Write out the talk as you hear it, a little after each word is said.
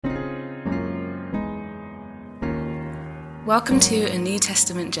Welcome to a New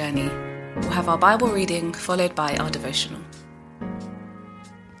Testament journey. We'll have our Bible reading followed by our devotional.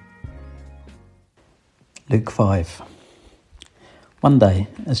 Luke 5. One day,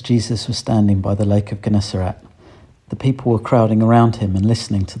 as Jesus was standing by the lake of Gennesaret, the people were crowding around him and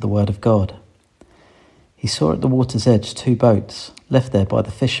listening to the word of God. He saw at the water's edge 2 boats, left there by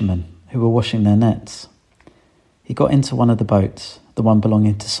the fishermen who were washing their nets. He got into one of the boats, the one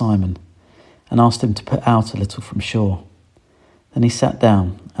belonging to Simon, and asked him to put out a little from shore. Then he sat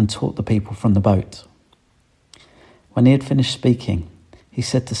down and taught the people from the boat. When he had finished speaking, he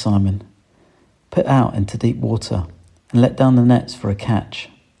said to Simon, "Put out into deep water and let down the nets for a catch."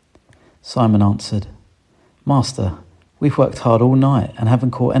 Simon answered, "Master, we've worked hard all night and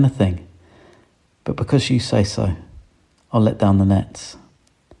haven't caught anything. But because you say so, I'll let down the nets."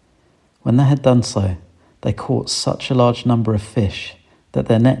 When they had done so, they caught such a large number of fish that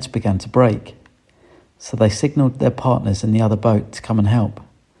their nets began to break. So they signalled their partners in the other boat to come and help.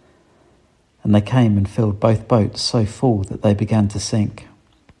 And they came and filled both boats so full that they began to sink.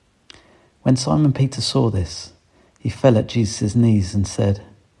 When Simon Peter saw this, he fell at Jesus' knees and said,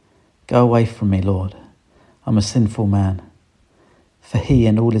 "Go away from me, Lord, I'm a sinful man." For he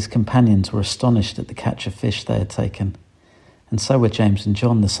and all his companions were astonished at the catch of fish they had taken. And so were James and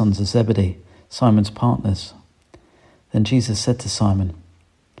John, the sons of Zebedee, Simon's partners. Then Jesus said to Simon,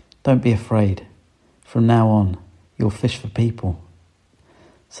 "Don't be afraid. From now on, you'll fish for people."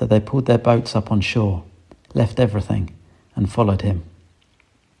 So they pulled their boats up on shore, left everything, and followed him.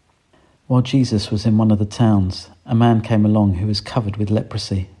 While Jesus was in one of the towns, a man came along who was covered with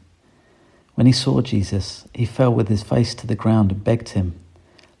leprosy. When he saw Jesus, he fell with his face to the ground and begged him,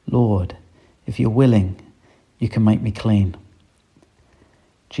 "Lord, if you're willing, you can make me clean."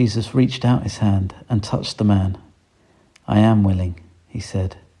 Jesus reached out his hand and touched the man. "I am willing," he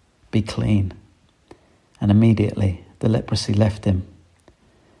said. "Be clean." And immediately the leprosy left him.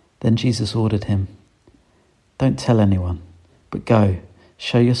 Then Jesus ordered him, "Don't tell anyone, but go,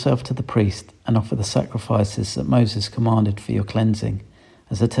 show yourself to the priest and offer the sacrifices that Moses commanded for your cleansing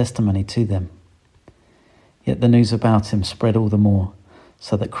as a testimony to them." Yet the news about him spread all the more,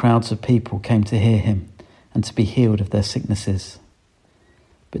 so that crowds of people came to hear him and to be healed of their sicknesses.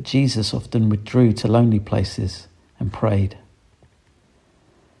 But Jesus often withdrew to lonely places and prayed.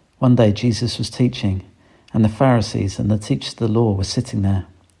 One day Jesus was teaching, and the Pharisees and the teachers of the law were sitting there.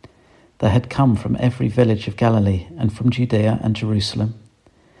 They had come from every village of Galilee and from Judea and Jerusalem,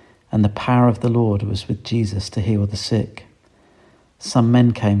 and the power of the Lord was with Jesus to heal the sick. Some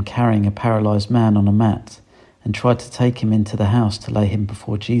men came carrying a paralyzed man on a mat and tried to take him into the house to lay him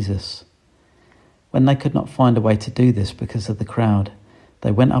before Jesus. When they could not find a way to do this because of the crowd,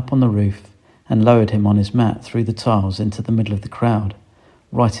 they went up on the roof and lowered him on his mat through the tiles into the middle of the crowd,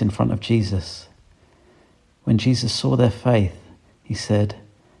 right in front of Jesus. When Jesus saw their faith, he said,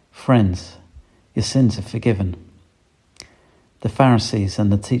 "Friends, your sins are forgiven." The Pharisees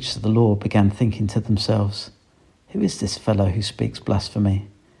and the teachers of the law began thinking to themselves, "Who is this fellow who speaks blasphemy?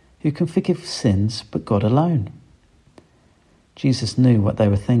 Who can forgive sins but God alone?" Jesus knew what they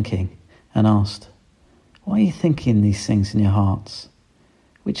were thinking and asked, "Why are you thinking these things in your hearts?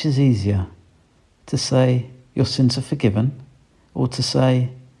 Which is easier, to say, 'Your sins are forgiven,' or to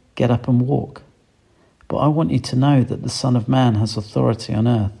say, 'Get up and walk'? But I want you to know that the Son of Man has authority on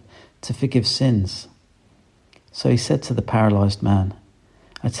earth to forgive sins." So he said to the paralyzed man,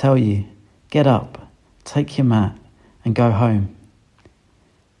 "I tell you, get up, take your mat, and go home."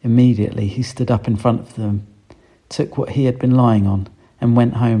 Immediately he stood up in front of them, took what he had been lying on, and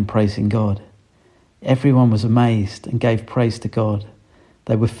went home praising God. Everyone was amazed and gave praise to God.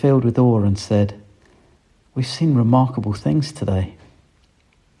 They were filled with awe and said, "We've seen remarkable things today."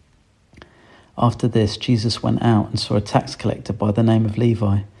 After this, Jesus went out and saw a tax collector by the name of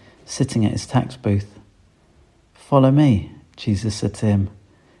Levi sitting at his tax booth. "Follow me," Jesus said to him.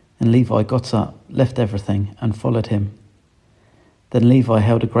 And Levi got up, left everything, and followed him. Then Levi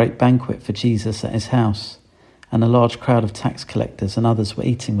held a great banquet for Jesus at his house, and a large crowd of tax collectors and others were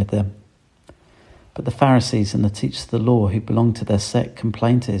eating with them. But the Pharisees and the teachers of the law who belonged to their sect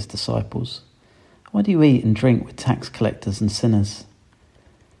complained to his disciples, "Why do you eat and drink with tax collectors and sinners?"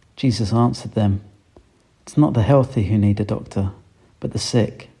 Jesus answered them, "It's not the healthy who need a doctor, but the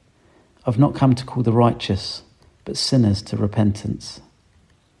sick. I've not come to call the righteous, but sinners to repentance."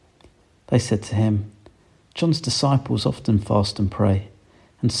 They said to him, "John's disciples often fast and pray,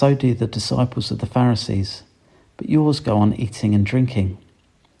 and so do the disciples of the Pharisees, but yours go on eating and drinking."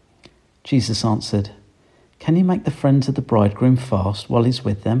 Jesus answered, "Can you make the friends of the bridegroom fast while he's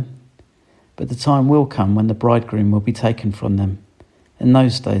with them? But the time will come when the bridegroom will be taken from them. In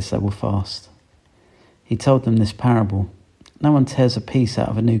those days they will fast." He told them this parable. No one tears a piece out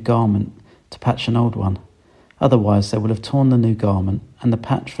of a new garment to patch an old one. Otherwise they will have torn the new garment, and the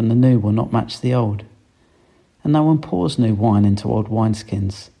patch from the new will not match the old. And no one pours new wine into old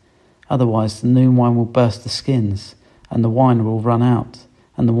wineskins. Otherwise the new wine will burst the skins, and the wine will run out,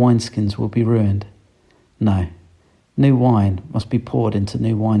 and the wineskins will be ruined. No, new wine must be poured into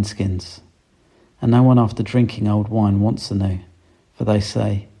new wineskins. And no one after drinking old wine wants the new, for they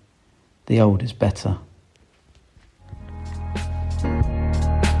say, the old is better.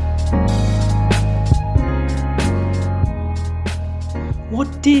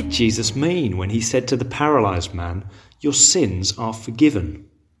 What did Jesus mean when he said to the paralysed man, "Your sins are forgiven"?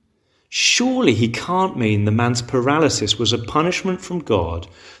 Surely he can't mean the man's paralysis was a punishment from God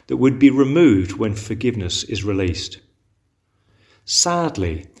that would be removed when forgiveness is released.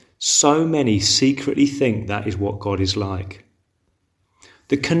 Sadly, so many secretly think that is what God is like.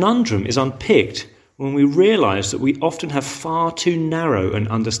 The conundrum is unpicked when we realise that we often have far too narrow an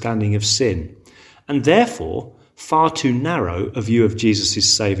understanding of sin, and therefore far too narrow a view of Jesus'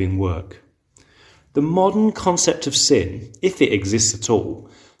 saving work. The modern concept of sin, if it exists at all,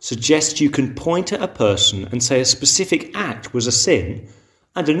 suggests you can point at a person and say a specific act was a sin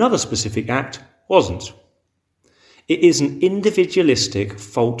and another specific act wasn't. It is an individualistic,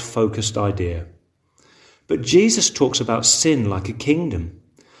 fault-focused idea. But Jesus talks about sin like a kingdom.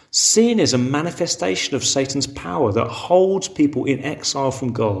 Sin is a manifestation of Satan's power that holds people in exile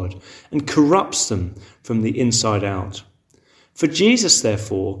from God and corrupts them from the inside out. For Jesus,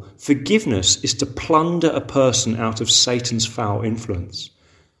 therefore, forgiveness is to plunder a person out of Satan's foul influence.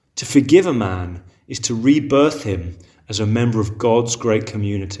 To forgive a man is to rebirth him as a member of God's great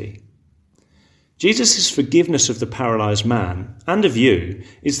community. Jesus' forgiveness of the paralysed man, and of you,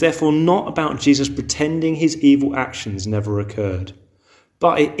 is therefore not about Jesus pretending his evil actions never occurred.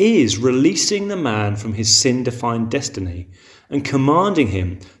 But it is releasing the man from his sin-defined destiny and commanding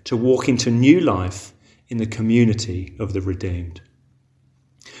him to walk into new life in the community of the redeemed.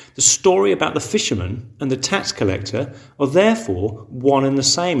 The story about the fisherman and the tax collector are therefore one and the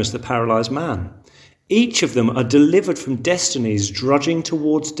same as the paralysed man. Each of them are delivered from destinies drudging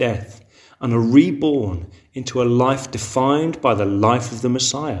towards death and are reborn into a life defined by the life of the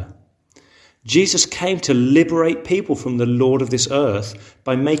Messiah. Jesus came to liberate people from the Lord of this earth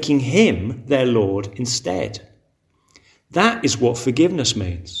by making him their Lord instead. That is what forgiveness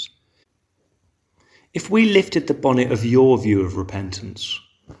means. If we lifted the bonnet of your view of repentance,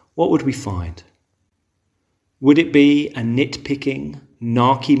 what would we find? Would it be a nitpicking,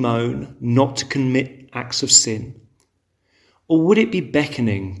 narky moan not to commit acts of sin? Or would it be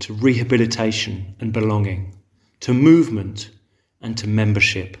beckoning to rehabilitation and belonging, to movement and to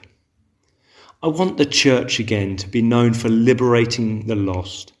membership? I want the church again to be known for liberating the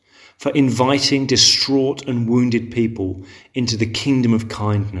lost, for inviting distraught and wounded people into the kingdom of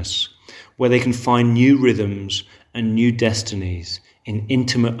kindness, where they can find new rhythms and new destinies in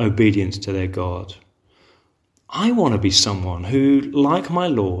intimate obedience to their God. I want to be someone who, like my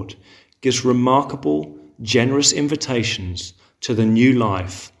Lord, gives remarkable, generous invitations to the new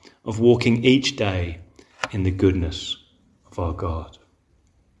life of walking each day in the goodness of our God.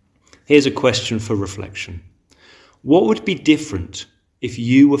 Here's a question for reflection. What would be different if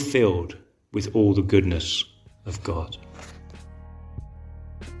you were filled with all the goodness of God?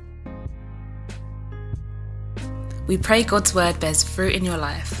 We pray God's word bears fruit in your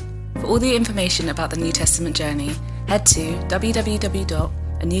life. For all the information about the New Testament Journey, head to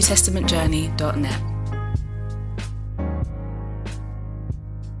www.anewtestamentjourney.net.